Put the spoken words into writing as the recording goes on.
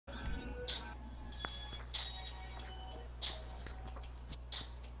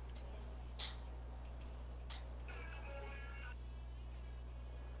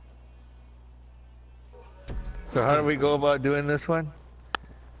So how do we go about doing this one?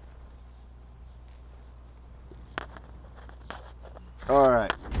 All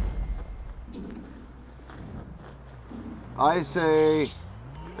right. I say,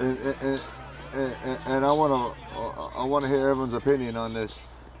 and I want to hear everyone's opinion on this.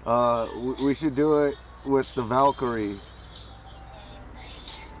 We should do it with the Valkyrie,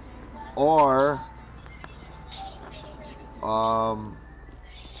 or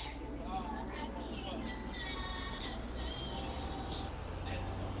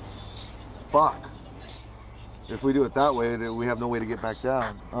fuck. If we do it that way, then we have no way to get back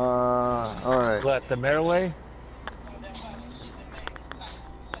down. All right. What, the Merway?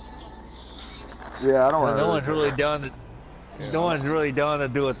 Yeah, I don't want to. No one's really down to. Yeah. No one's really down to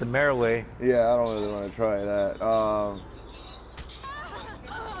do it the Merway. Yeah, I don't really want to try that.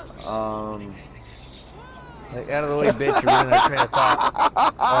 Like, out of the way, bitch! You're running a train of thought.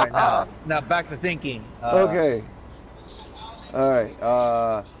 All right, now back to thinking. Okay. All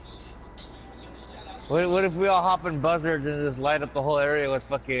right. What if we all hop in buzzards and just light up the whole area with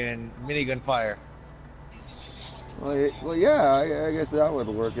fucking minigun fire? Well, yeah, I guess that would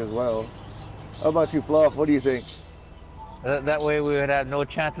work as well. How about you, Fluff? What do you think? That way we would have no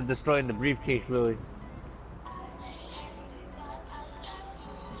chance of destroying the briefcase, really.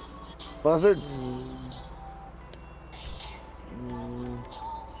 Buzzard?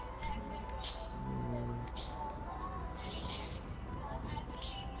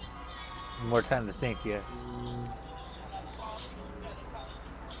 More time to think, yeah.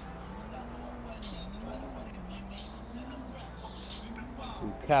 We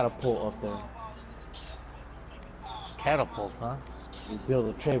catapult up there. Catapult, huh? We build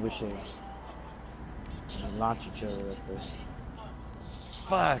a trebuchet and launch each other up there.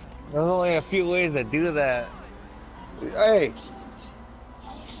 Fuck! There's only a few ways to do that. Hey!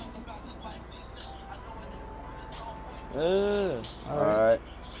 Alright.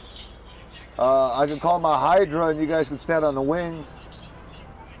 I can call my Hydra and you guys can stand on the wings.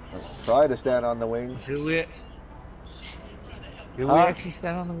 Or try to stand on the wings. Do we actually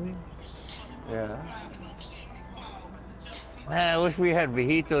stand on the wings? Yeah. Man, I wish we had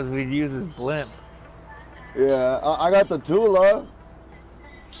Vejitos we'd use as blimp. Yeah, I got the Tula.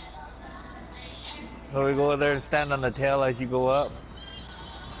 So we go over there and stand on the tail as you go up.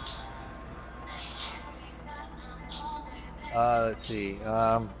 Let's see.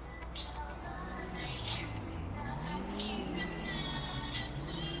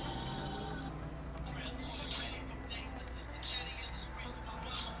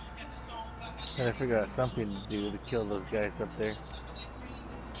 Gotta figure out something to do to kill those guys up there.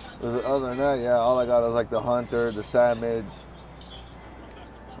 Other than that, yeah, all I got is like the Hunter, the Savage.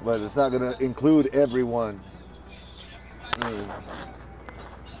 But it's not gonna include everyone.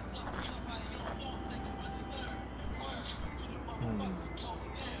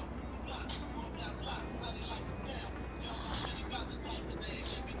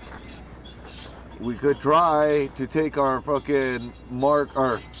 We could try to take our fucking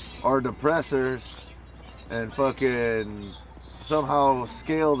our depressors and fucking somehow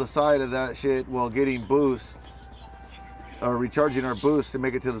scale the side of that shit while getting boosts or recharging our boost to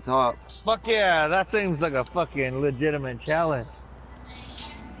make it to the top. Fuck yeah, that seems like a fucking legitimate challenge.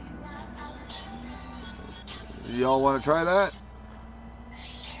 Y'all want to try that?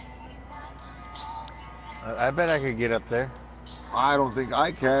 I bet I could get up there. I don't think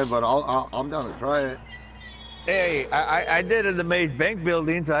I can, but I'm down to try it. Hey, I did it in the Maze Bank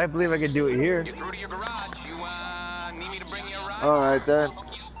building, so I believe I could do it here. You're through to your garage. You need me to bring you a ride? All right then.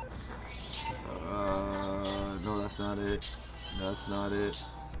 No, that's not it. That's not it.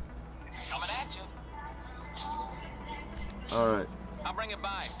 It's coming at you. All right. I'll bring it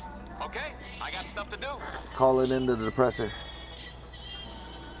by. Okay, I got stuff to do. Call it into the depressor.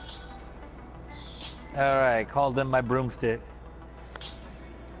 All right, called in my broomstick.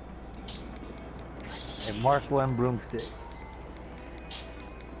 A Mark I broomstick.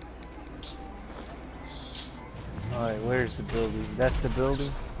 Alright, where's the building? That's the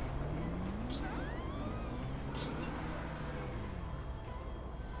building?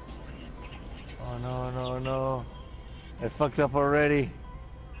 Oh no, no, no. I fucked up already.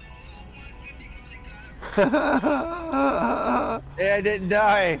 Hey, I didn't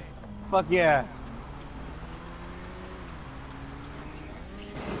die. Fuck yeah.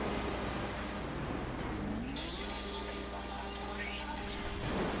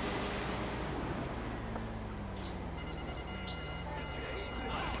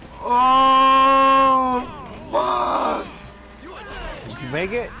 Oh, fuck! Did you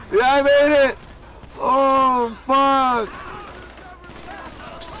make it? Yeah, I made it! Oh, fuck!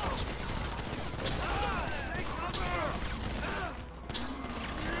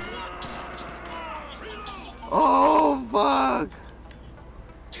 Oh, fuck.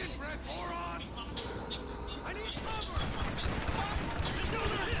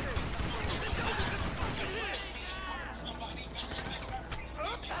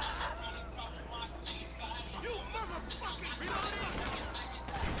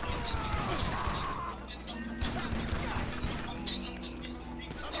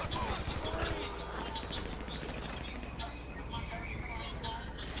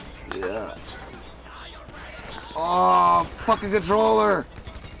 Yeah. Oh, fucking controller.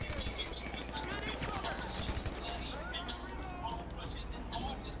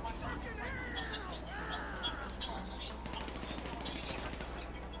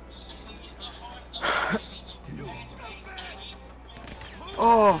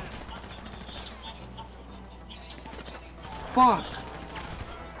 Oh. Fuck.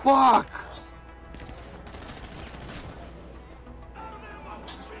 Fuck.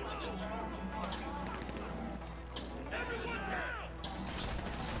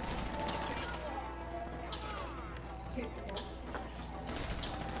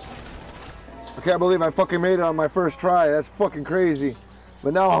 I can't believe I fucking made it on my first try. That's fucking crazy.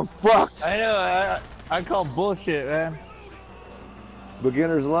 But now I'm fucked. I know. I call bullshit, man.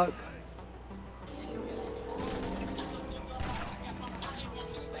 Beginner's luck.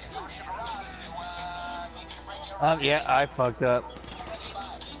 Yeah, I fucked up.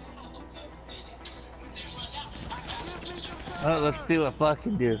 Oh, let's see what fuck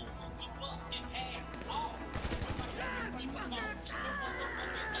can do.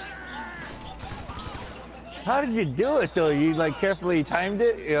 How did you do it though? You like carefully timed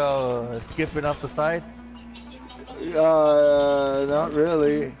it? You know, skipping up the side? Not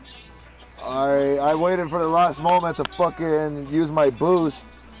really. I waited for the last moment to fucking use my boost,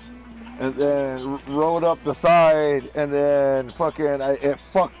 and then rode up the side, and then fucking it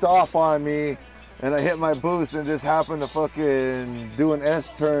fucked off on me, and I hit my boost and just happened to fucking do an S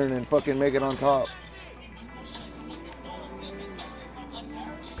turn and fucking make it on top.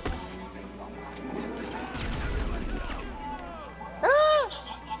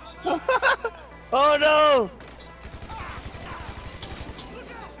 Oh no!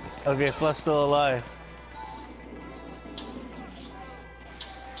 Okay, Fluff's still alive.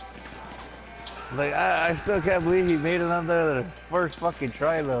 Like, I still can't believe he made it on there the first fucking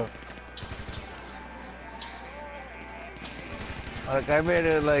try though. Like, I made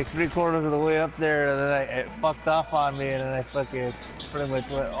it like 3/4 of the way up there, and then it fucked off on me, and then I fucking pretty much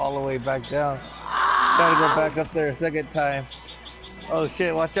went all the way back down. Trying to go back up there a second time. Oh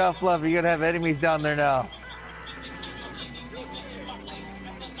shit, watch out, Fluff, you're gonna have enemies down there now.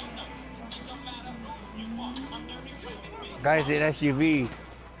 Guys in SUV.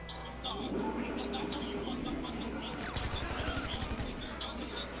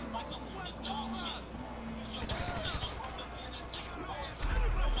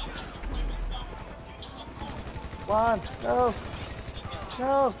 Come on, no,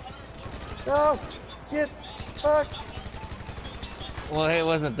 no, no, shit, fuck. Well, hey, it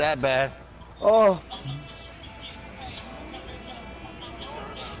wasn't that bad. Oh.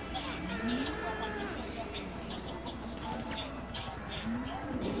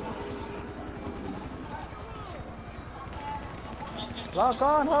 Lock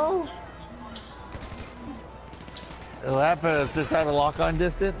on, ho! What happened? It's just had a lock on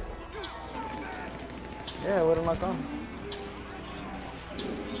distance? Yeah, it wouldn't lock on.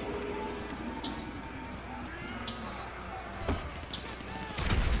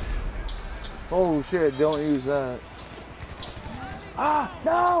 Oh shit, don't use that. Ah,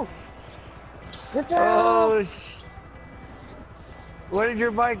 no! Get down! Oh, where did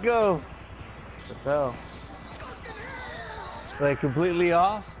your bike go? It fell. Like completely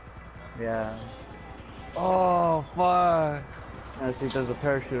off? Yeah. Oh, fuck. I see there's a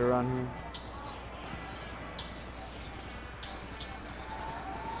parachute around here.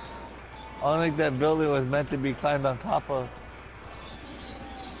 I don't think that building was meant to be climbed on top of.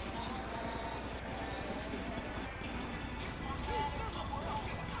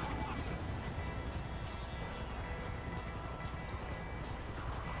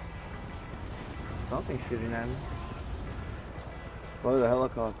 Something's shooting at me. Probably the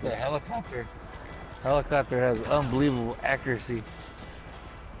helicopter. The helicopter. Helicopter has unbelievable accuracy.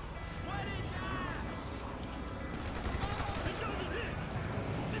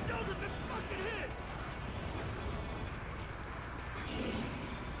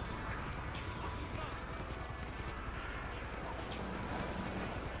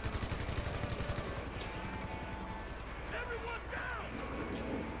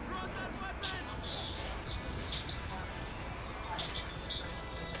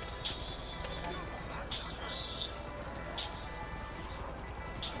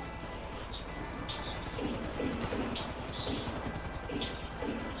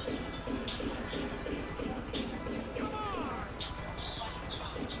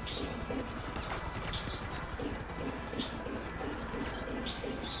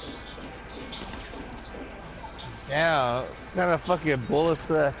 Yeah, what kind of fucking bullets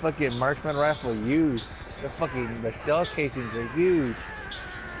that fucking marksman rifle use? The shell casings are huge.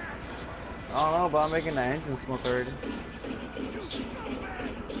 I don't know, but I'm making the engine smoke already.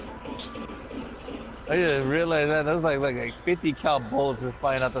 I just realized that those like 50 cal bullets just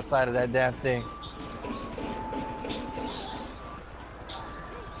flying out the side of that damn thing.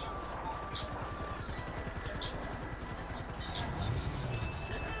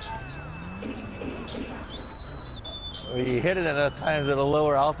 When you hit it enough times at a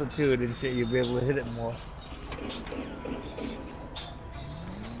lower altitude and shit, you'll be able to hit it more.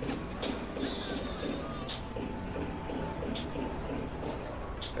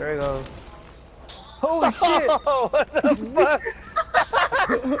 There it goes. Holy shit! What the fuck?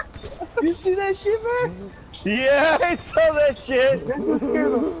 You see that shit, man? Yeah, I saw that shit. That just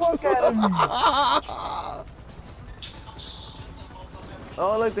scared the fuck out of me.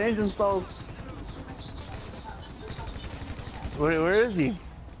 Oh, look, the engine stalls. Where is he?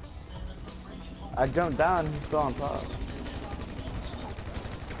 I jumped down, he's still on top.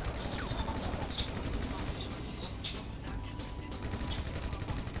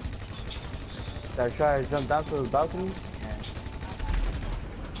 Should I try to jump down to the balcony?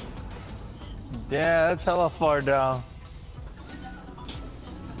 Yeah, that's hella far down.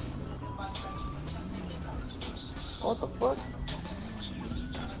 What the fuck?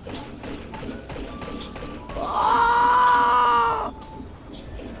 Ah!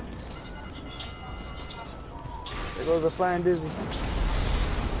 There goes the flying dizzy.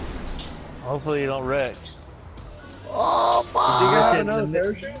 Hopefully you don't wreck. Oh, Did fuck! you got get another the-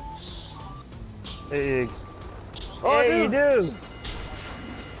 parachute? Hey, Oh, hey, you dude. do.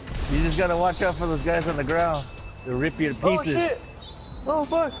 You just gotta watch out for those guys on the ground. They'll rip you to Oh pieces. shit! Oh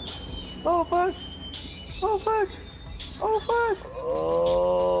fuck! Oh fuck! Oh fuck! Oh fuck!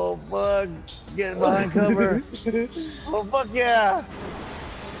 Oh fuck! Get behind cover. Oh fuck yeah!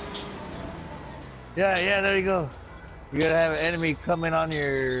 Yeah, there you go. You gotta have an enemy coming on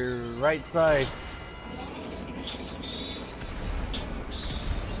your right side.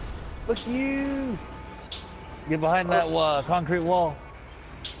 Fuck you! Get behind that concrete wall.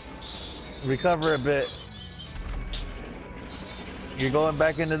 Recover a bit. You're going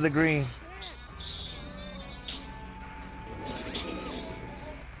back into the green.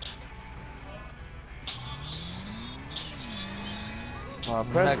 Oh,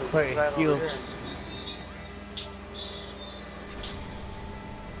 Not quite right healed. over here.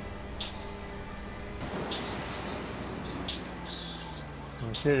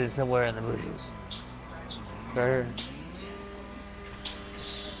 I'm sitting somewhere in the bushes. Right here.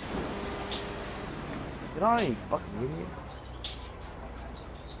 Get on, you fucking idiot.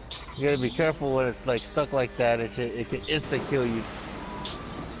 You gotta be careful when it's like stuck like that. It can insta kill you.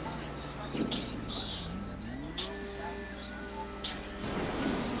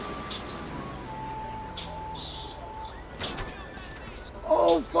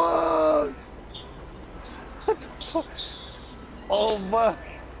 Oh, fuck! Oh fuck!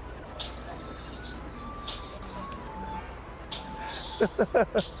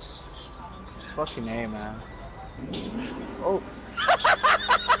 Fucking A, man. Oh.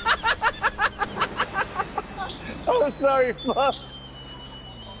 Oh sorry, fuck.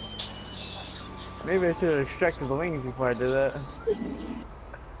 Maybe I should have extracted the wings before I did that.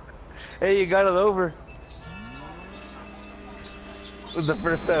 Hey, you got it over. The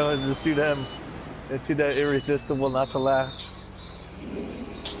first time was just too damn irresistible not to laugh.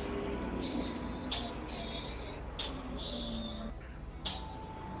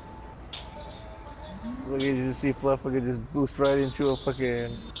 Look, you just see Fluff could just boost right into a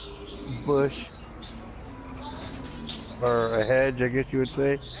fucking bush. Or a hedge, I guess you would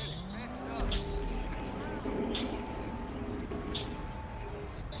say.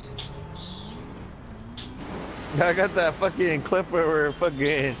 I got that fucking clip where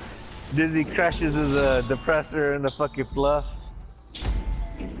fucking Dizzy crashes his depressor in the fucking Fluff.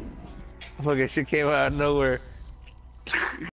 Fucking shit came out of nowhere.